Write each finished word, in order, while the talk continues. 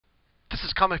This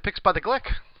is Comic Picks by the Glick.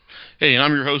 Hey,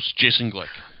 I'm your host, Jason Glick.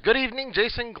 Good evening,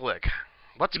 Jason Glick.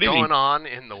 What's Good evening. going on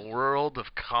in the world of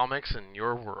comics in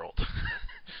your world?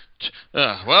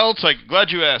 Well, it's like glad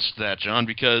you asked that, John,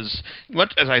 because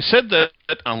as I said that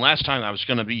last time, I was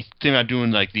going to be thinking about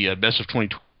doing like the best of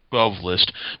 2012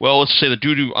 list. Well, let's say that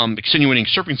due to extenuating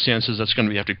circumstances, that's going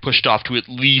to have to be pushed off to at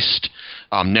least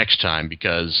next time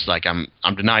because like I'm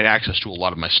denied access to a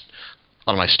lot of my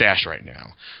stash right now.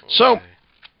 Okay. So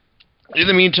in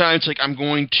the meantime, it's like I'm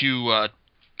going to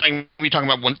be talking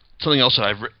about something else that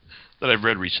I've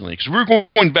read recently, because we're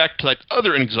going back to that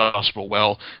other inexhaustible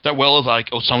well. That well is like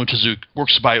Osamu Tezuka,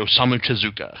 works by Osamu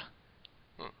Tezuka.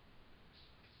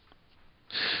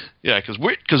 Yeah, because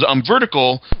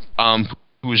Vertical,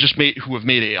 who have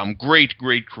made a great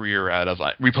career out of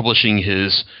republishing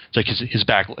his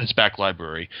back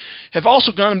library, have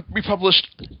also republished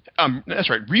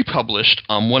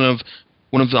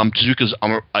one of Tezuka's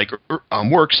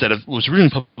works that was originally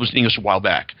published in English a while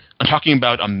back. I'm talking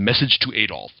about A Message to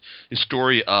Adolf, a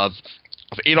story of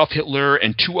Adolf Hitler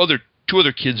and two other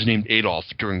kids named Adolf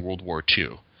during World War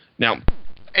II. Now,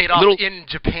 Adolf in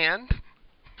Japan?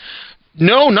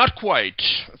 No, not quite.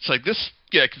 It's like this.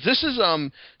 Yeah, because this is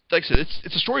like I said,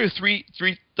 it's a story of three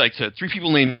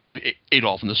people named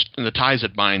Adolf and the ties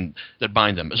that bind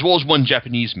them, as well as one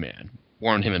Japanese man.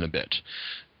 More on him in a bit.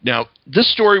 Now, this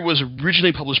story was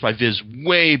originally published by Viz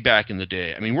way back in the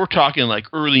day. I mean, we're talking like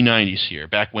early '90s here,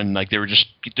 back when like they're just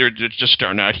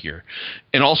starting out here,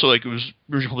 and also like it was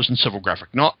originally published in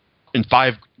in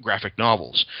 5 graphic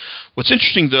novels. What's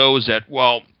interesting though is that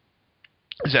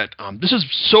this is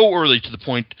so early to the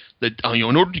point that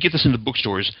in order to get this into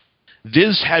bookstores,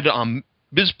 Viz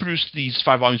produced these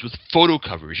 5 volumes with photo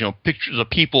covers, pictures of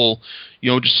people,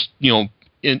 in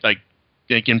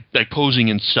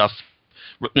posing and stuff.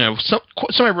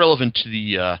 Semi-relevant to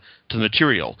the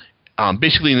material,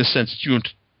 basically in the sense that you don't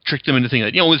trick them into thinking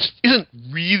that this isn't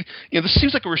really this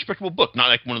seems like a respectable book, not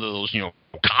like one of those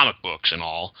comic books and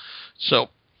all. So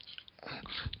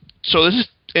this is,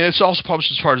 and it's also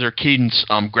published as part of their Cadence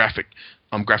graphic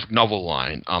novel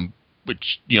line,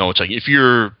 which it's like if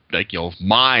you're like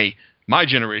my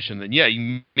generation, then yeah,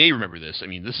 you may remember this. I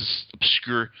mean, this is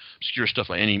obscure stuff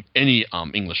by any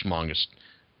English manga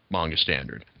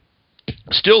standard.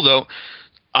 Still, though,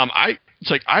 I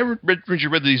read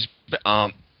these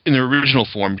in their original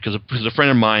form because a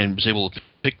friend of mine was able to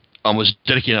was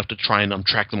dedicated enough to try and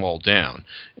track them all down,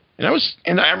 and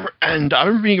I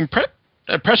remember being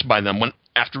impressed by them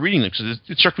after reading them, because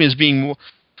it struck me as being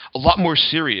a lot more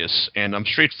serious and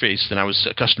straight-faced than I was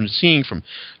accustomed to seeing from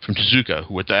Tezuka,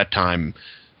 who at that time,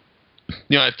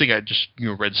 I think I just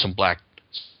read some Black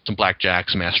Jack,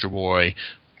 some Astro Boy,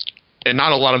 and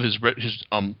not a lot of his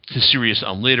serious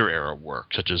later era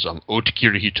work, such as Ode to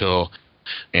Kirihito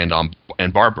and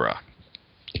Barbara.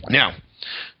 Now,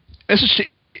 SST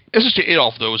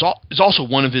Adolf though is also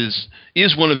one of his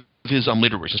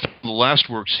later works. It's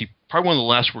probably one of the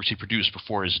last works he produced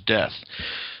before his death.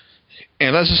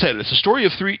 And as I said, it's a story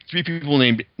of three people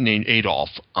named Adolf.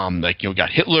 Got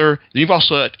Hitler. Then you've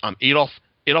also got Adolf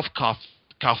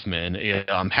Kaufman,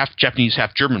 a half Japanese,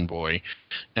 half German boy,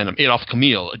 and Adolf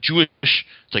Kamil, a Jewish,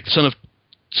 the son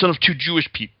of 2 Jewish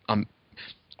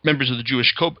members of the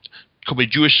Kobe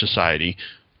Jewish Society,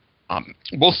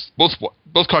 both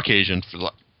Caucasian, for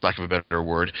lack of a better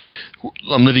word,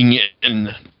 living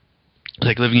in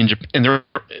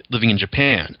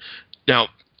Japan. Now,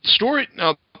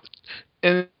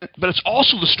 but it's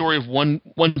also the story of one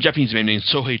Japanese man named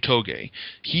Sohei Toge.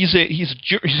 He's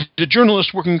a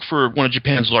journalist working for one of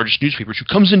Japan's largest newspapers, who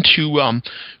comes into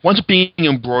winds up being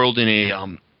embroiled in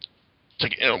a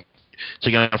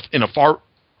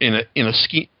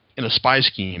spy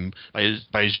scheme by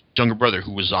his younger brother,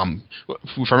 who, if I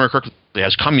remember correctly,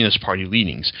 has Communist Party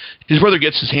leanings. His brother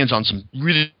gets his hands on some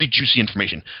really juicy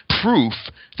information, proof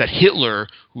that Hitler,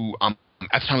 who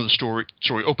at the time of the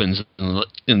story opens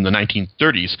in the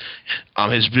 1930s,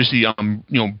 has basically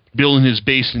built in his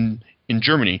base in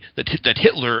Germany that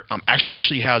Hitler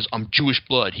actually has Jewish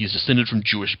blood. He's descended from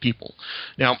Jewish people.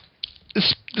 Now,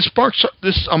 this marks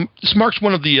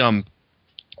one of the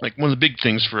big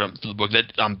things for the book,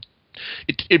 that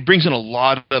it brings in a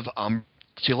lot of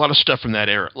stuff from that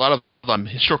era, a lot of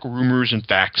historical rumors and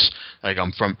facts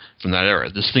from that era.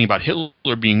 This thing about Hitler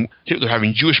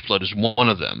having Jewish blood is one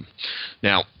of them.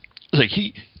 Now,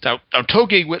 Toge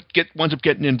winds up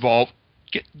getting involved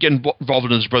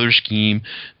in his brother's scheme,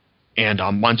 and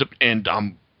winds up and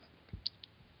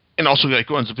also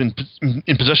winds up in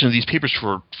possession of these papers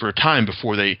for a time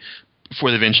before they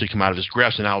eventually come out of his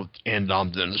grasp, and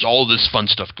then there's all this fun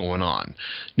stuff going on.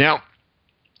 Now,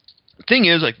 the thing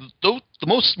is,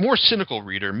 more cynical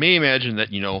reader may imagine that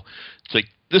it's like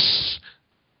this,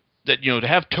 that to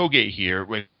have Toge here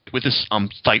with this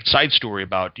side story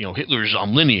about Hitler's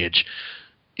lineage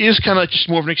is kind of just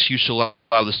more of an excuse to allow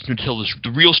this to tell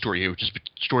the real story here, which is the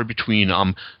story between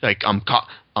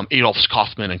Adolf's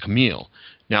Kaufman and Camille.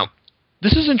 Now,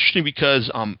 this is interesting because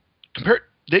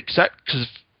because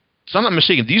if I'm not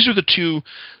mistaken, these are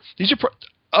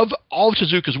of all of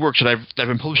Tezuka's works that have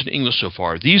been published in English so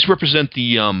far. These represent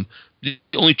the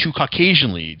only two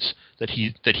Caucasian leads that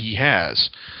he has,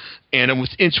 and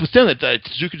it's with them that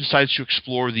Tezuka decides to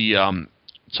explore the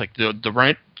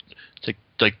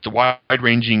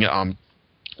wide-ranging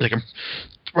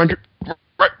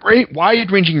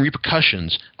wide-ranging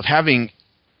repercussions of having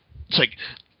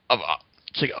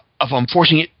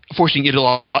forcing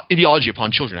ideology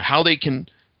upon children, how they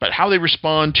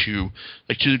respond to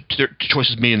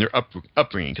choices made in their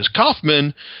upbringing. Because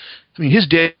Kaufman, I mean, his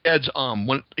dad's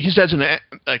one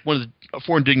of a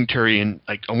foreign dignitary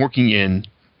working in.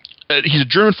 He's a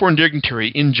German foreign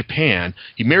dignitary in Japan.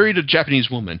 He married a Japanese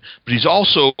woman, but he's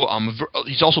also loyal.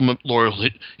 He's also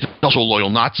a loyal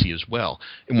Nazi as well.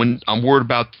 And when word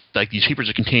about these papers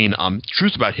that contain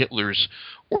truth about Hitler's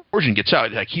origin gets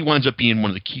out, he winds up being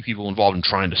one of the key people involved in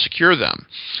trying to secure them.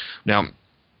 Now,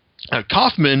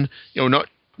 Kaufman,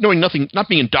 knowing nothing, not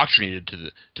being indoctrinated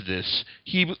to this,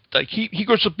 he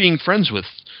grows up being friends with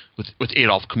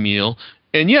Adolf Camille,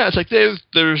 and yeah, it's like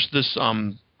there's this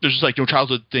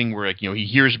childhood thing where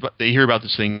they hear about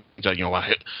this thing that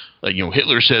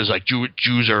Hitler says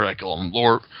Jews are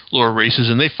lower races,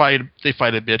 and they fight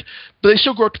a bit, but they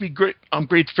still grow up to be great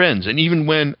friends. And even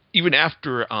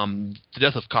after the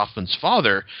death of Kaufman's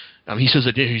father, he says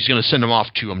that he's going to send him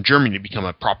off to Germany to become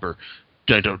a proper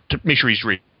to make sure he's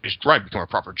raised right, become a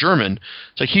proper German.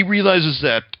 It's like he realizes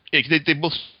that they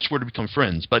both swear to become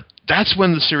friends, but that's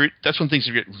when things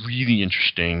get really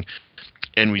interesting,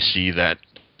 and we see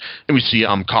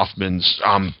Kaufman's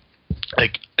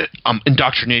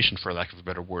indoctrination, for lack of a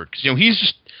better word, because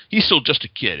he's still just a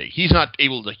kid. He's not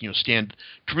able to stand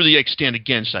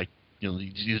against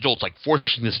these adults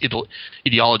forcing this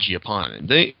ideology upon him.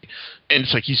 And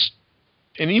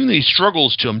even though he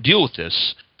struggles to deal with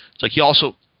this, it's he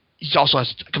also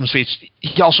has to come face.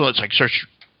 He also starts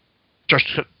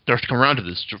to come around to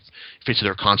this face of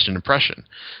their constant oppression,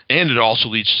 and it also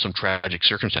leads to some tragic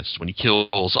circumstances when he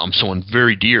kills someone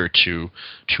very dear to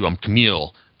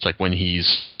Camille. It's when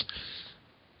he's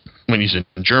in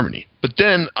Germany. But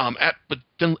then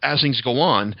as things go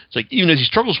on, it's even as he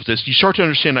struggles with this, you start to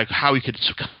understand how he could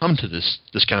succumb to this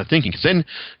kind of thinking. Because then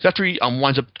after he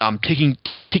winds up taking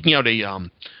out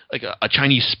a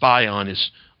Chinese spy on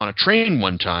a train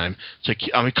one time, it's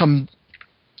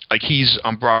he's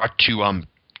brought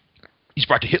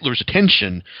to Hitler's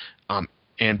attention,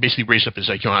 and basically raised up as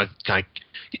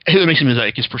Hitler makes him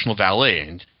his personal valet,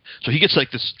 and so he gets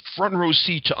this front row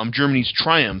seat to Germany's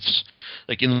triumphs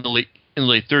in the late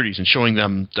 30s, and showing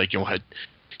them how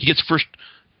he gets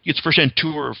first-hand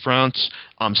tour of France,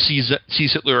 sees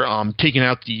Hitler taking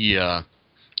out the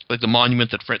monument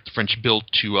that the French built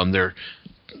to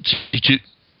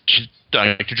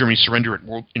Germany's surrender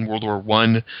in World War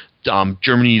I,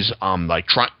 Germany's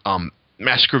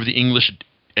massacre of the English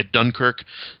at Dunkirk.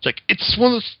 It's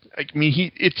one of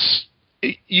those.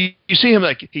 You see him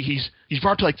he's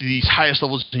brought to these highest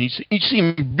levels, and you see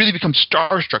him really become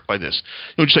starstruck by this.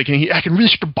 I can really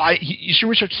start to buy. You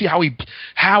really start to see how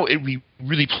it would be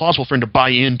really plausible for him to buy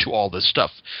into all this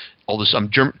stuff, all this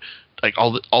German,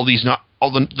 all the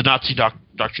Nazi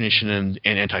doctrination and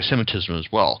anti-Semitism as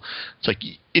well.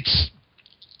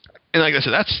 And like I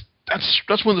said, that's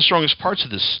one of the strongest parts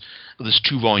of this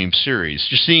 2-volume series.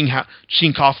 Just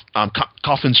seeing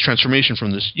Kaufman's transformation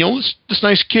from this this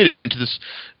nice kid into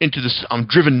this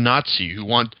driven Nazi who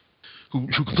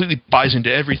completely buys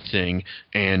into everything,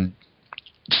 and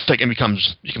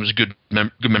becomes a good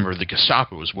member of the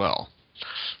Gestapo as well.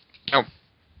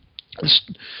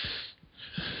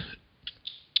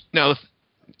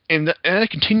 And that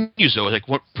continues though,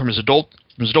 from his adulthood,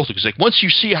 because once you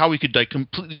see how he could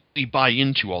completely buy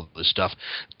into all this stuff,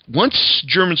 once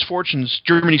Germany's fortunes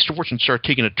start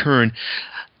taking a turn,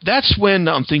 that's when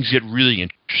things get really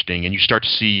interesting, and you start to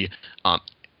see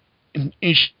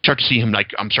him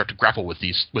start to grapple with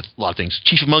a lot of things.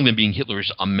 Chief among them being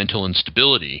Hitler's mental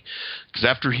instability, because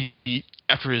after his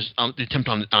the attempt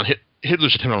on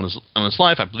Hitler's attempt on his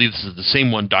life, I believe this is the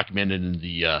same one documented in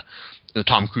the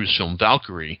Tom Cruise film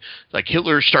Valkyrie.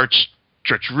 Hitler starts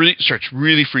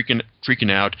really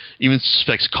freaking out. Even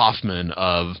suspects Kaufman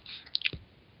of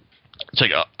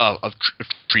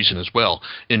treason as well.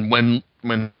 And when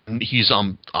he's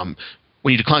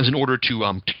when he declines an order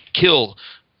to kill,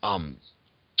 what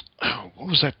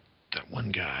was that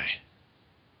one guy?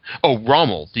 Oh,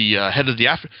 Rommel, the head of the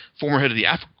former head of the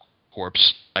Afrika Corps,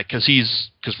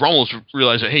 because Rommel's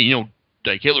realized that, hey,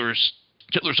 like Hitler's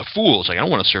a fool. It's like, I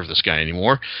don't want to serve this guy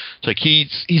anymore. It's like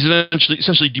he's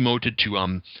essentially demoted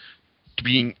to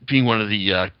being one of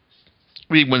the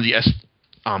one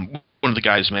of the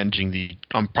guys managing the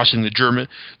processing the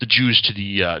Jews to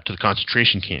the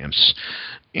concentration camps.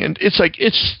 And it's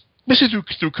basically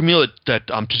through Camille that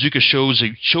Tezuka shows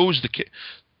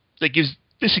that gives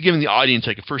basically giving the audience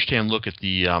like a first-hand look at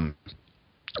the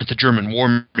German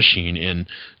war machine and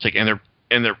their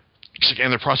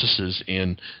processes,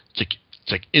 and it's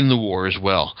like in the war as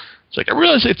well. It's like, I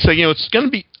realize it's like, it's going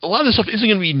to be, a lot of this stuff isn't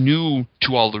going to be new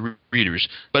to all the readers,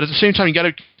 but at the same time I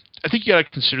think you got to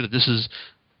consider that this is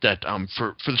that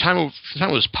for the time it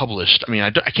was published. I mean,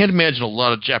 I can't imagine a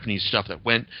lot of Japanese stuff that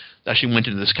actually went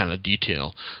into this kind of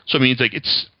detail. So I mean, it's like it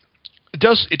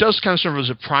does kind of serve as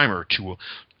a primer to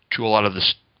a lot of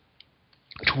this,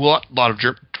 to a lot of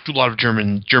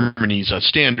Germany's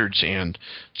standards of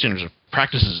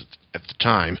practices at the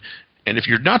time. And if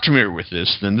you're not familiar with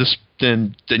this, then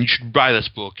you should buy this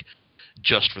book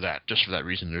just for that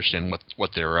reason, to understand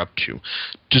what they're up to.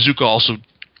 Tezuka also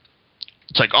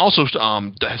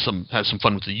has some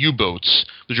fun with the U-boats,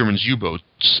 the Germans'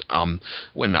 U-boats,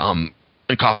 when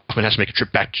Kaufman has to make a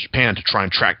trip back to Japan to try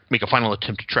and make a final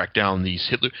attempt to track down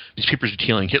these papers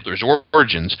detailing Hitler's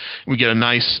origins. We get a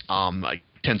nice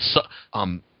tense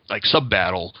sub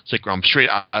battle. It's like straight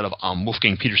out of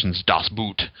Wolfgang Petersen's Das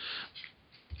Boot.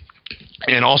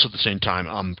 And also at the same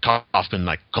time, Kaufman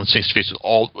comes face to face with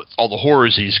all the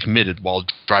horrors he's committed while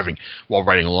riding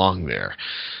along there.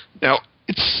 Now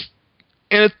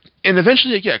and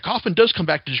eventually, Kaufman does come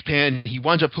back to Japan. He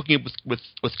winds up hooking up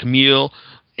with Camille,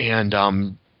 and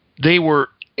they start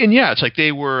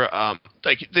to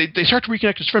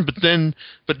reconnect as friends.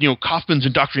 But Kaufman's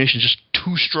indoctrination is just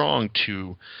too strong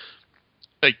to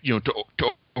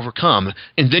overcome.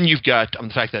 And then you've got the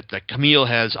fact that Camille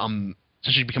has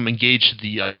essentially become engaged to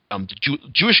the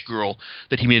Jewish girl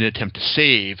that he made an attempt to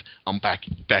save back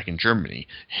in Germany.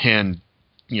 And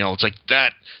it's like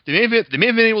that they may have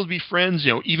been able to be friends,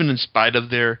 even in spite of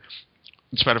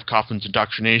Kaufman's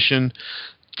indoctrination.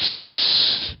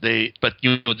 But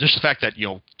just the fact that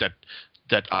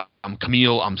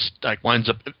Camille winds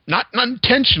up not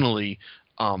intentionally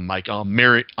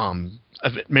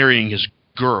marrying his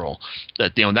girl,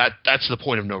 that's the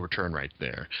point of no return right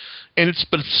there. And it's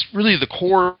really the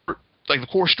core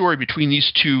story between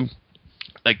these two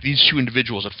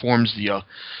individuals that forms the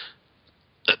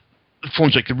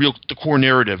core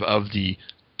narrative of the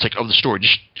story.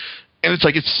 And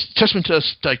it's testament to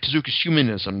Tezuka's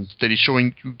humanism that he's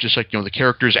showing you just the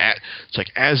characters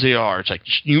as they are. It's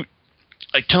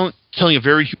telling a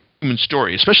very human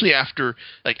story, especially after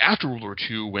World War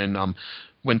II when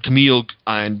Camille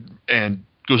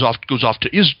goes off to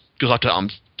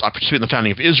participate in the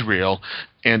founding of Israel,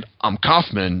 and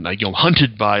Kaufman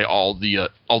hunted by all the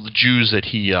Jews that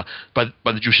by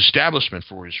the Jewish establishment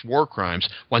for his war crimes,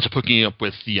 winds up hooking up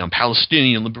with the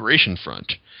Palestinian Liberation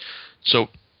Front. So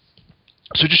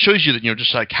it just shows you that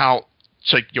how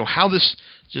the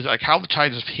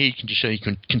tides of hate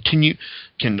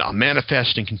can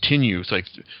manifest and continue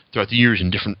throughout the years in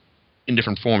different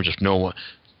forms if no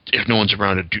one's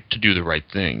around to do the right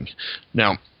thing.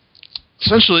 Now,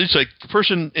 essentially, it's like the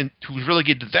person who's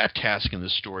relegated to that task in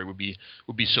this story would be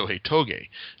Sohei Toge.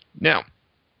 Now,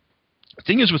 the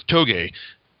thing is with Toge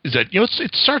is that Toge.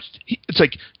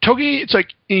 It's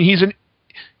like he's an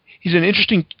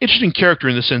interesting character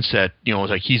in the sense that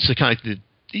he's the kind of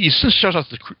he starts off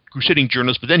the crusading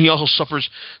journalist, but then he also suffers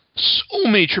so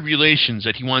many tribulations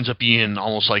that he winds up being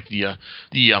almost like the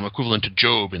equivalent to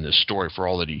Job in this story for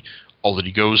all that he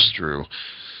goes through.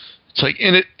 It's like,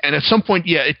 and at some point,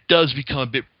 it does become a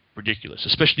bit ridiculous,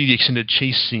 especially the extended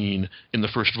chase scene in the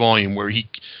first volume where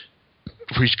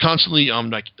he's constantly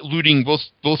eluding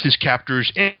both his captors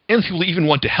and people who even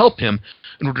want to help him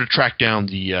in order to track down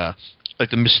the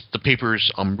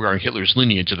papers regarding Hitler's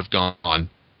lineage that have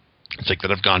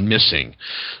gone missing.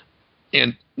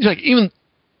 And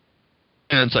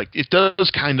it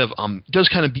does kind of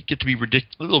get to be a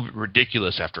little bit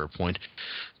ridiculous after a point.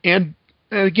 And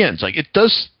again, it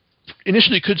does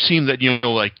initially could seem that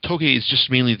Toge is just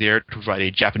mainly there to provide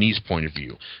a Japanese point of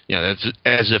view. That's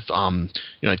as if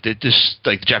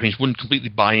the Japanese wouldn't completely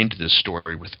buy into this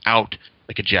story without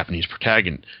a Japanese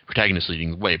protagonist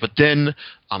leading the way. But then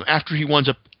after he winds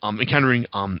up encountering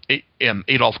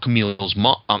Adolf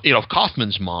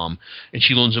Kaufman's mom, and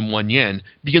she loans him 1 yen,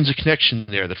 begins a connection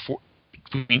there that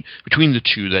between the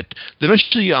two that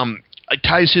eventually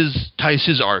ties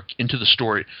his arc into the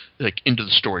story, like into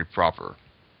the story proper.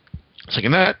 It's like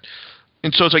in that,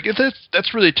 and so it's like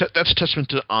that's really that's a testament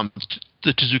to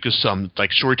the Tezuka's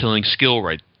like storytelling skill,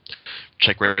 right? It's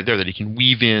like right there that he can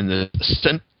weave in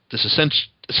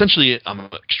essentially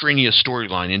extraneous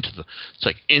storyline into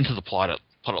the plot at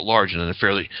large in a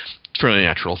fairly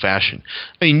natural fashion.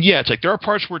 I mean, yeah, it's like there are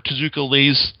parts where Tezuka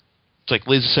lays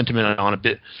the sentiment on a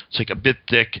bit. It's like a bit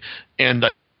thick, and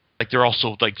like there are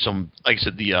also like some, like I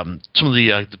said, the some of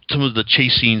the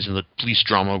chase scenes and the police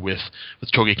drama with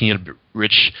Toge can get a bit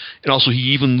rich, and also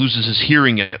he even loses his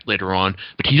hearing later on,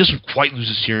 but he doesn't quite lose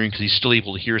his hearing because he's still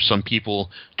able to hear some people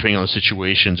depending on the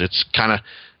situations. It's kind of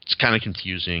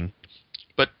confusing,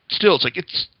 but still,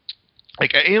 it's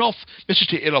like Adolf. Message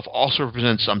to Adolf also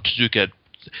represents Tezuka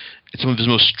at some of his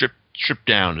most stripped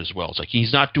down as well. It's like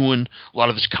he's not doing a lot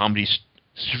of his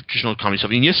traditional comedy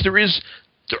stuff. And yes, there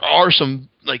are some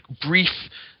like brief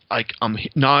like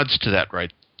nods to that,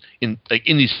 right? In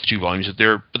these two volumes, but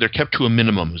they're kept to a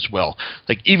minimum as well.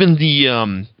 Like even the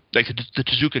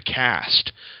Tezuka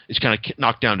cast is kind of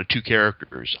knocked down to two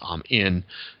characters in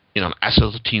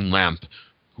Asaltine Lamp,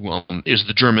 who is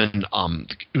the German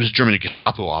it was a German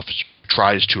Gestapo officer who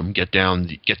tries to get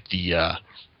the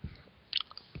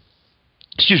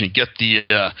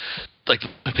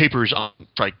papers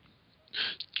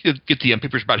get the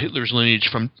papers about Hitler's lineage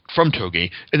from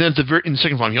Toge, and then in the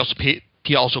second volume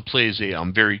he also plays a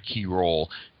very key role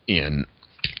in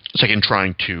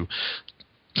trying to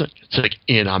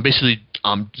basically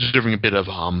delivering a bit of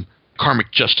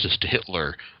karmic justice to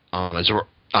Hitler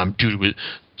due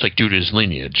to his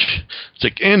lineage.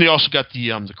 And they also got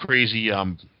the crazy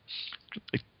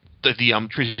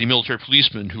crazy military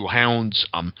policeman who hounds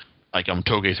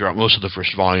Toge throughout most of the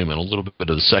first volume and a little bit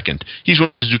of the second. He's one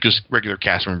of Tezuka's regular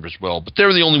cast members as well, but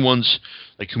they're the only ones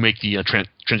who make the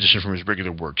transition from his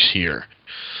regular works here.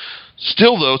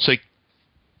 Still, though, it's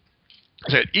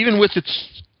even with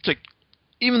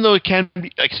even though it can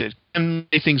be, like I said, can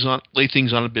lay things on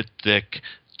a bit thick.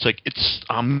 It's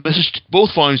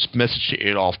both volumes. Message to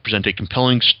Adolf present a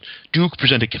compelling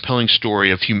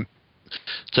story of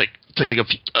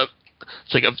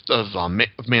of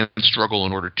man's struggle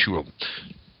in order to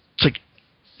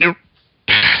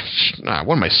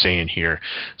what am I saying here?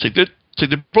 They're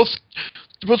both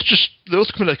kind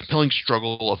of a compelling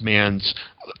struggle of man's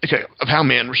of how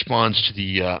man responds to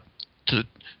the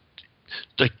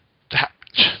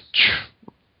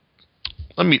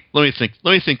let me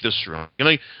think this through.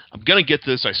 I'm gonna get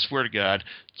this. I swear to God.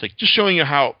 It's just showing you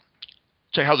how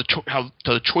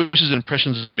the choices and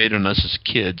impressions made on us as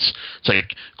kids.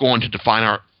 It's go on to define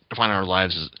our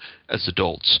lives as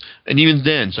adults. And even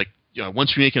then, it's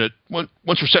once we're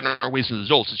setting our ways as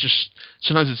adults, it's just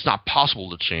sometimes it's not possible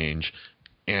to change,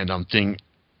 and things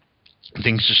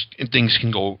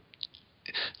can go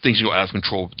out of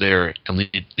control there and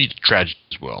lead to tragedy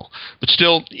as well. But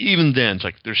still, even then,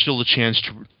 there's still a chance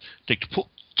to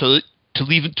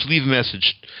leave a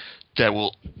message that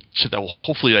will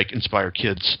hopefully inspire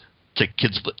kids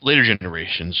later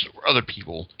generations or other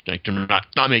people to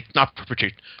not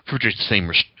perpetrate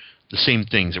the same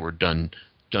things that were done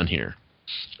here.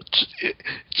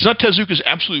 It's not Tezuka's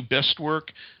absolute best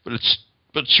work, but it's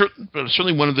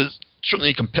certainly one of his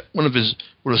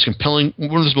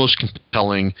most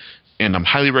compelling, and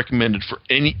highly recommended for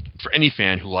any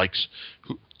fan for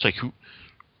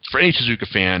any Tezuka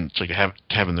fan to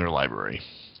have in their library.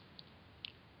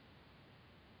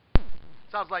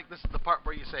 Sounds like this is the part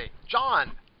where you say,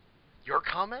 John, your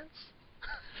comments?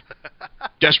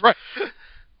 That's right.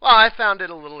 Well, I found it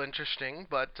a little interesting,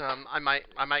 but I might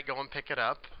go and pick it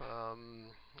up.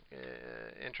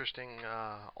 Interesting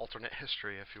alternate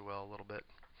history, if you will, a little bit.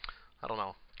 I don't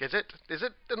know. Is it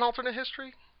an alternate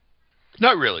history?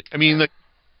 Not really. I mean,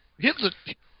 Hitler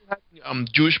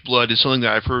Jewish blood is something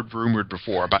that I've heard rumored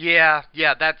before about. Yeah,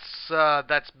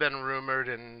 that's been rumored,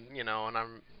 and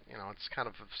it's kind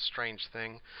of a strange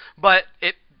thing, but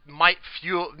it might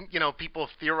fuel. People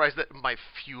have theorized that it might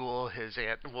fueled his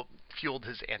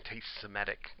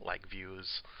anti-Semitic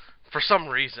views for some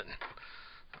reason.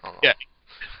 I don't know. Yeah,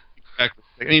 exactly.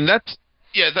 I mean that's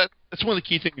one of the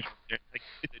key things.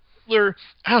 Hitler,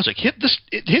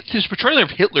 his portrayal of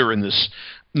Hitler in this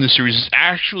series is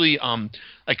actually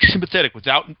sympathetic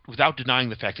without denying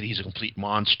the fact that he's a complete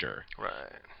monster.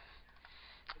 Right.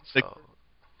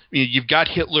 You've got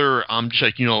Hitler,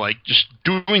 just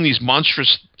doing these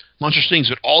monstrous things,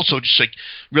 but also just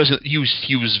realizing that he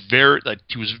was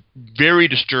very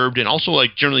disturbed and also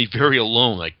generally very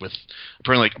alone, with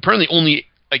apparently only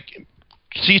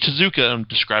see Tezuka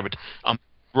describe it.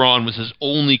 Braun was his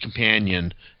only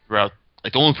companion throughout,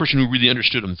 like the only person who really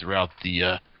understood him throughout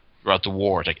the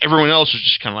war. It's like everyone else was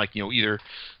just kind of like either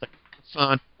like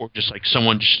fun or just like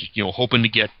someone just hoping to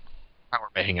get power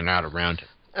by hanging out around him.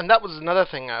 And that was another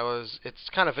thing it's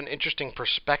kind of an interesting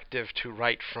perspective to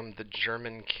write from the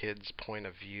German kid's point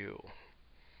of view.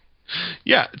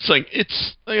 Yeah, it's like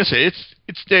I say,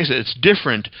 it's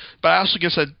different, but I also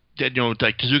guess that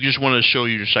like Tezuka just wanted to show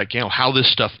you just like how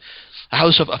this stuff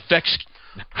affects.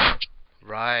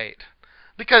 Right.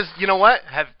 Because you know what?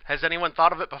 Has anyone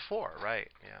thought of it before? Right.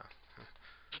 Yeah.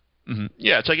 Mm-hmm.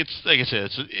 Yeah, it's like I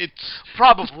said, it's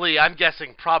probably. I'm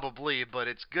guessing probably, but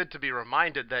it's good to be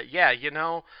reminded that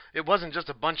it wasn't just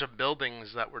a bunch of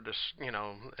buildings that were just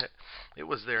it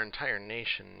was their entire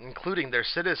nation, including their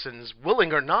citizens,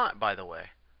 willing or not, by the way.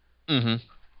 Mm-hmm.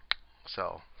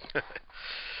 So.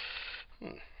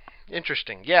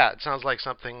 Interesting. Yeah, it sounds like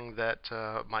something that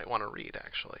might want to read,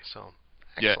 actually. So,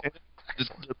 excellent. Yeah,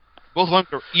 both volumes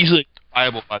are easily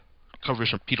viable by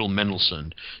covers from Peter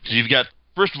Mendelssohn, because you've got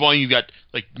first volume you've got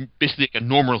like basically like a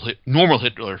normal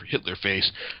Hitler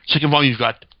face. Second volume you've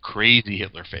got crazy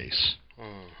Hitler face.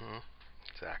 Mm-hmm.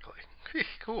 Exactly.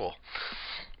 Cool.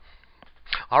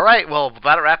 All right. Well,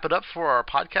 that'll wrap it up for our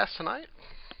podcast tonight.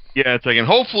 Yeah, it's like, and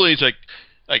hopefully it's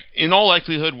like in all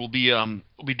likelihood we'll be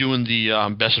doing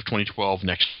the best of 2012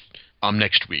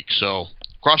 next week. So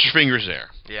cross your fingers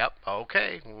there. Yep.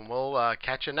 Okay. We'll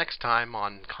catch you next time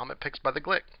on Comic Picks by the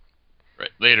Glick.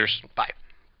 Right. Laters. Bye.